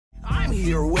I'm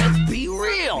here with Be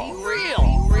Real. Be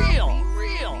Real. Be Real.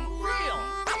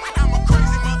 I'm a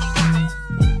crazy motherfucker.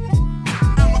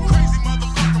 I'm a crazy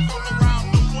motherfucker from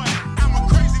around the way. I'm a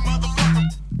crazy motherfucker.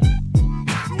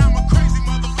 I'm a crazy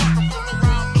motherfucker from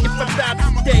around the way. If I died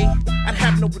today, I'd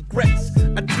have no regrets.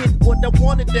 I did what I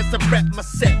wanted as I rap my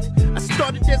set. I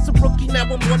started as a rookie, now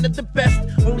I'm one of the best.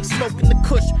 Only smoking the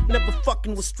kush, never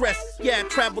fucking with stress. Yeah, I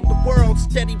traveled the world,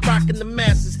 steady rocking the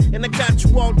masses. And I got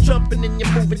you all jumping and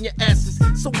you're moving your asses.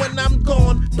 So when I'm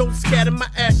gone, don't scatter my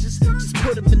ashes. Just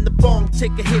put them in the bong,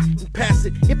 take a hit and pass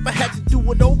it. If I had to do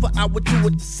it over, I would do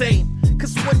it the same.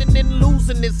 Cause winning and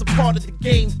losing is a part of the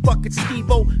game. Fuck it,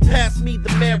 Steve-O, pass me the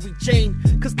Mary Jane.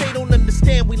 Cause they don't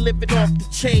understand we live it off the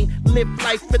chain. Live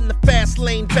life in the fast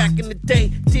lane back in the day.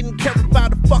 Didn't care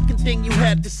about a fucking thing you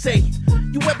had to say.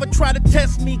 You ever try to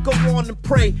test me, go on and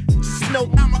pray. Just know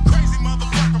I'm a crazy motherfucker.